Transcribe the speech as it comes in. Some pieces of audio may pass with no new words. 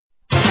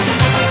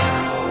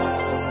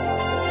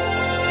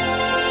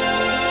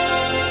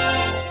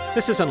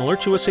This is an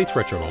Alert USA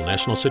Threat Journal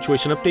National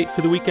Situation Update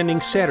for the week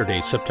ending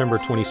Saturday, September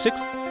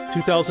 26,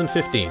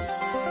 2015.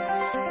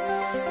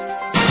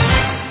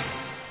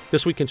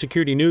 This week in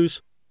security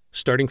news,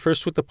 starting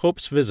first with the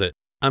Pope's visit.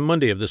 On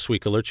Monday of this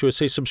week, Alert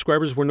USA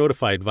subscribers were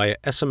notified via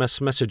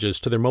SMS messages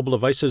to their mobile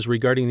devices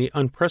regarding the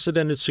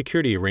unprecedented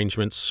security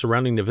arrangements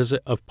surrounding the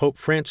visit of Pope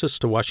Francis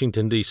to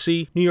Washington,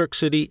 D.C., New York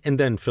City, and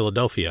then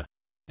Philadelphia.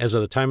 As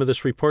of the time of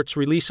this report's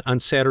release on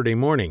Saturday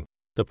morning,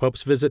 the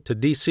Pope's visit to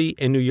D.C.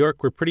 and New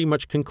York were pretty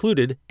much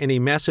concluded, and a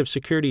massive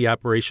security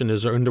operation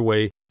is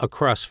underway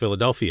across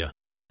Philadelphia,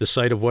 the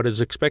site of what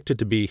is expected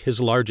to be his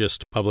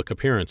largest public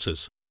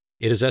appearances.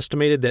 It is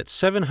estimated that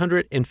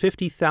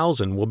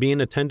 750,000 will be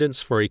in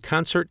attendance for a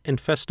concert and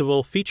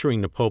festival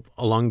featuring the Pope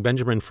along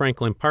Benjamin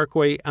Franklin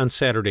Parkway on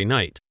Saturday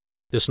night.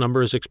 This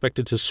number is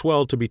expected to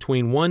swell to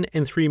between 1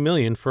 and 3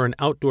 million for an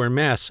outdoor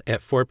mass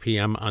at 4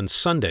 p.m. on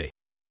Sunday.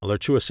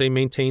 Alert USA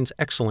maintains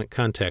excellent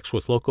contacts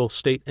with local,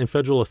 state, and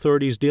federal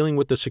authorities dealing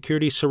with the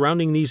security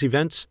surrounding these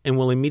events and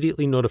will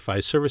immediately notify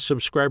service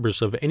subscribers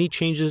of any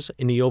changes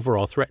in the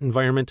overall threat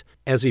environment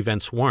as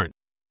events warrant.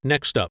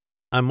 Next up,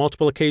 on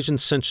multiple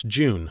occasions since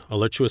June,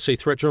 Alert USA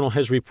Threat Journal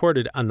has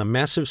reported on the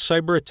massive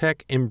cyber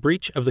attack and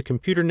breach of the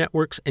computer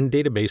networks and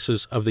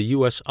databases of the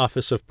U.S.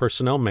 Office of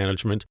Personnel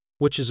Management,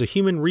 which is a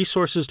human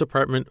resources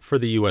department for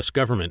the U.S.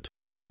 government.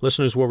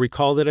 Listeners will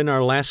recall that in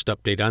our last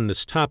update on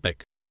this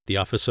topic, the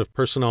Office of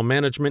Personnel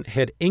Management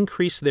had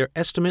increased their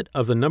estimate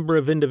of the number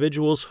of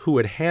individuals who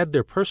had had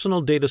their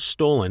personal data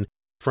stolen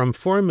from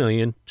 4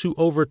 million to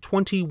over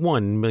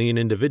 21 million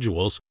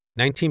individuals,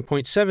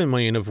 19.7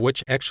 million of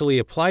which actually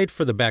applied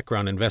for the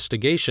background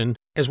investigation,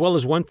 as well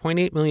as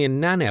 1.8 million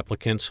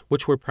non-applicants,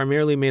 which were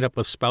primarily made up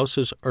of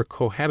spouses or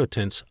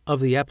cohabitants of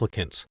the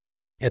applicants.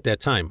 At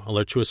that time,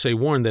 Alert USA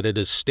warned that it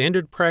is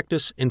standard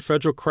practice in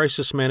federal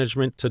crisis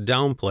management to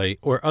downplay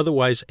or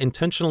otherwise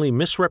intentionally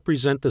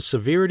misrepresent the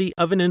severity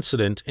of an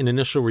incident in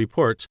initial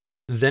reports,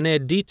 then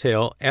add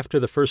detail after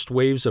the first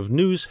waves of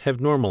news have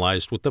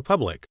normalized with the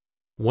public.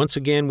 Once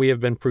again, we have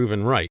been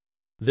proven right.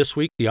 This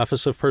week, the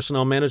Office of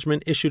Personnel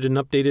Management issued an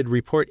updated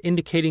report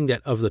indicating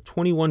that of the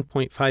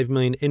 21.5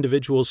 million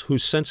individuals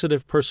whose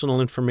sensitive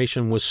personal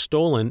information was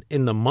stolen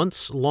in the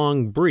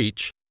months-long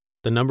breach,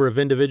 the number of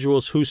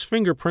individuals whose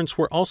fingerprints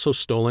were also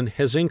stolen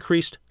has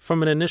increased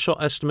from an initial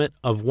estimate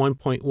of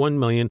 1.1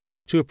 million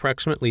to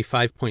approximately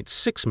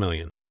 5.6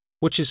 million,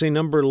 which is a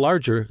number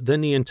larger than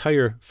the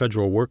entire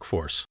federal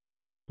workforce.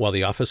 While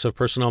the Office of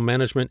Personnel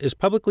Management is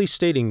publicly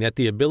stating that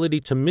the ability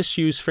to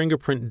misuse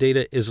fingerprint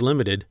data is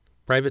limited,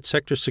 private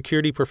sector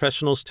security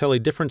professionals tell a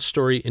different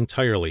story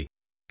entirely.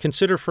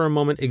 Consider for a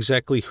moment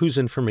exactly whose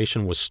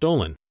information was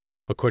stolen.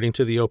 According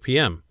to the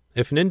OPM,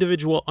 if an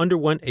individual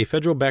underwent a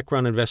federal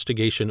background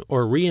investigation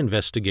or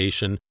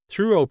reinvestigation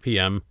through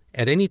OPM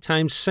at any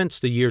time since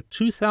the year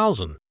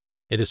 2000,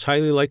 it is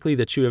highly likely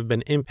that you have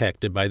been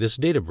impacted by this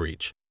data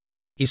breach.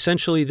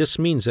 Essentially, this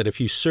means that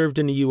if you served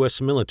in the U.S.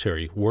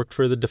 military, worked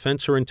for the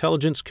defense or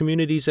intelligence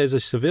communities as a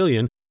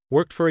civilian,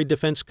 worked for a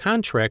defense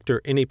contractor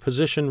in a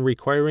position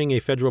requiring a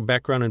federal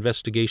background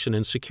investigation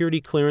and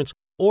security clearance,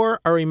 or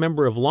are a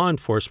member of law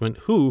enforcement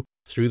who,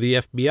 through the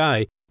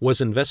FBI, was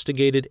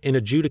investigated and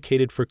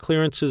adjudicated for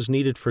clearances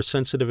needed for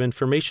sensitive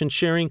information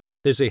sharing,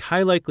 there's a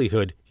high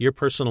likelihood your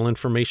personal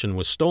information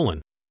was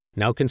stolen.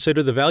 Now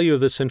consider the value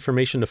of this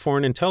information to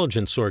foreign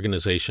intelligence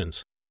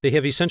organizations. They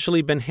have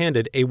essentially been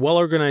handed a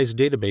well-organized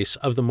database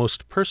of the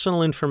most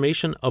personal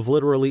information of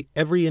literally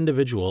every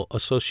individual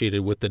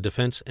associated with the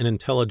defense and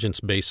intelligence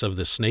base of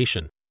this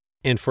nation,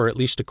 and for at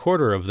least a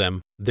quarter of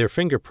them, their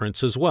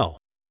fingerprints as well.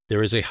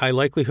 There is a high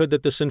likelihood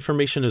that this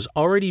information is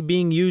already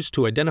being used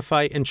to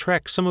identify and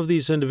track some of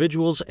these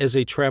individuals as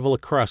they travel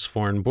across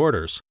foreign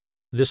borders.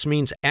 This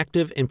means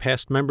active and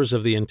past members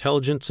of the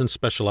intelligence and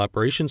special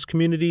operations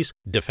communities,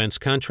 defense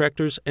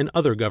contractors, and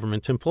other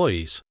government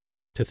employees.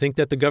 To think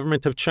that the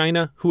government of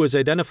China, who is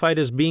identified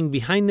as being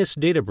behind this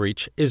data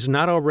breach, is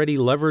not already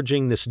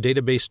leveraging this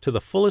database to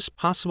the fullest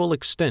possible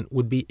extent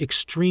would be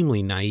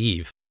extremely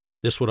naive.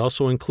 This would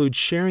also include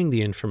sharing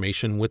the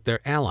information with their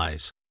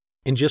allies.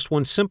 In just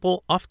one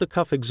simple,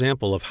 off-the-cuff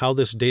example of how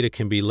this data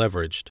can be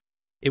leveraged,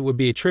 it would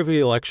be a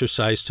trivial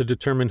exercise to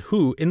determine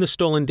who in the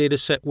stolen data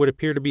set would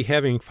appear to be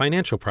having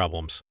financial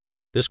problems.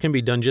 This can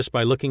be done just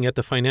by looking at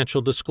the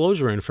financial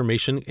disclosure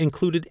information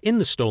included in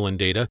the stolen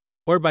data,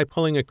 or by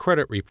pulling a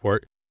credit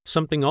report,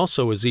 something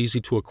also as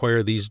easy to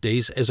acquire these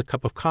days as a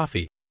cup of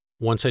coffee.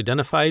 Once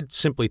identified,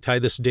 simply tie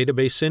this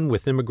database in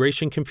with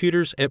immigration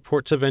computers at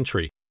ports of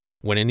entry.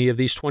 When any of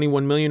these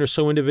 21 million or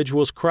so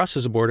individuals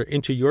crosses a border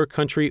into your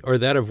country or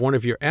that of one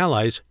of your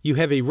allies, you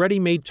have a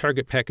ready-made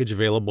target package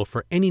available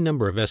for any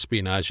number of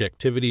espionage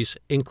activities,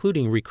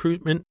 including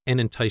recruitment and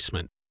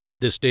enticement.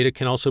 This data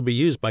can also be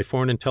used by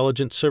foreign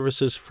intelligence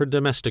services for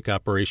domestic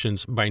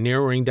operations by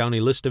narrowing down a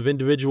list of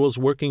individuals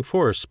working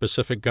for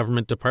specific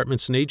government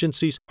departments and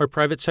agencies or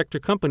private sector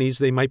companies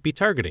they might be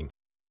targeting.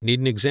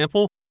 Need an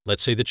example?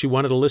 Let's say that you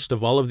wanted a list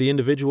of all of the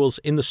individuals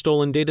in the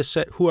stolen data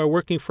set who are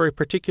working for a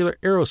particular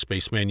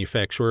aerospace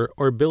manufacturer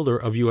or builder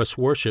of U.S.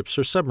 warships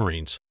or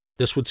submarines.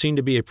 This would seem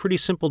to be a pretty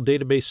simple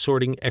database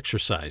sorting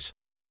exercise.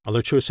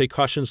 AlertsUSA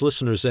cautions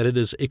listeners that it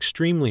is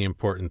extremely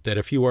important that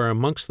if you are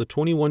amongst the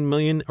 21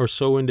 million or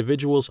so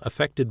individuals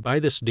affected by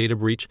this data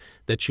breach,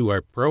 that you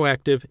are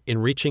proactive in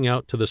reaching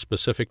out to the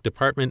specific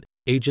department,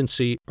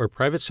 agency, or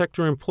private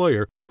sector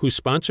employer who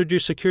sponsored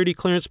your security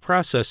clearance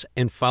process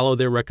and follow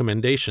their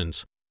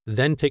recommendations.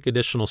 Then take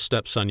additional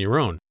steps on your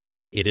own.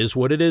 It is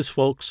what it is,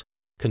 folks.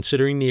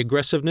 Considering the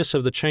aggressiveness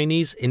of the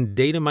Chinese in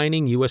data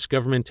mining U.S.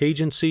 government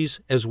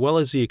agencies, as well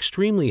as the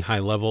extremely high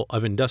level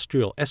of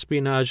industrial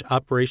espionage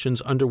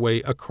operations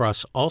underway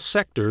across all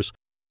sectors,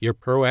 your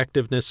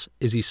proactiveness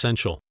is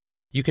essential.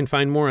 You can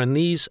find more on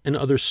these and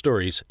other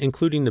stories,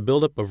 including the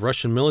buildup of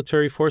Russian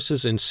military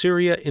forces in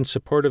Syria in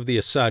support of the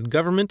Assad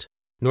government,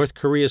 North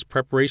Korea's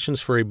preparations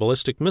for a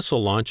ballistic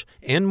missile launch,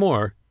 and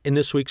more in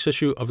this week's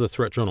issue of the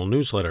Threat Journal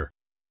newsletter.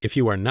 If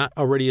you are not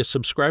already a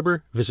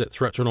subscriber, visit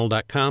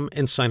threatjournal.com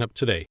and sign up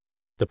today.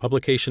 The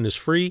publication is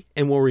free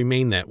and will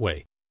remain that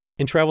way.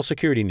 In travel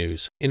security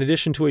news, in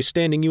addition to a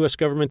standing U.S.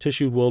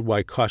 government-issued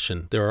worldwide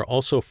caution, there are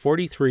also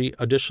 43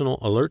 additional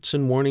alerts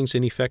and warnings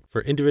in effect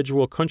for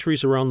individual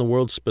countries around the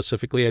world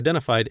specifically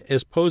identified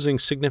as posing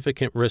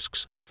significant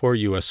risks for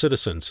U.S.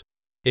 citizens.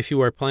 If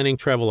you are planning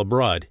travel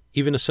abroad,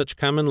 even to such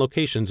common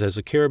locations as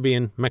the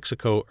Caribbean,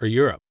 Mexico, or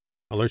Europe,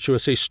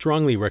 AlertsUSA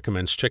strongly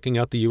recommends checking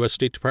out the U.S.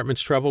 State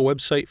Department's travel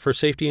website for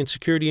safety and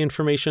security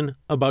information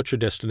about your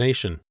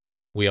destination.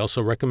 We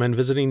also recommend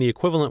visiting the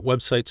equivalent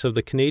websites of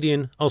the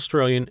Canadian,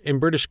 Australian, and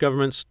British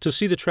governments to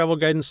see the travel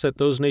guidance that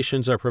those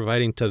nations are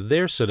providing to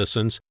their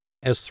citizens,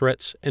 as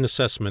threats and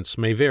assessments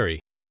may vary.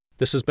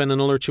 This has been an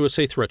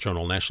AlertsUSA Threat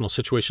Journal National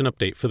Situation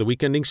Update for the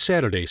week ending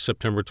Saturday,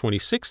 September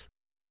 26,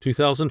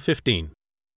 2015.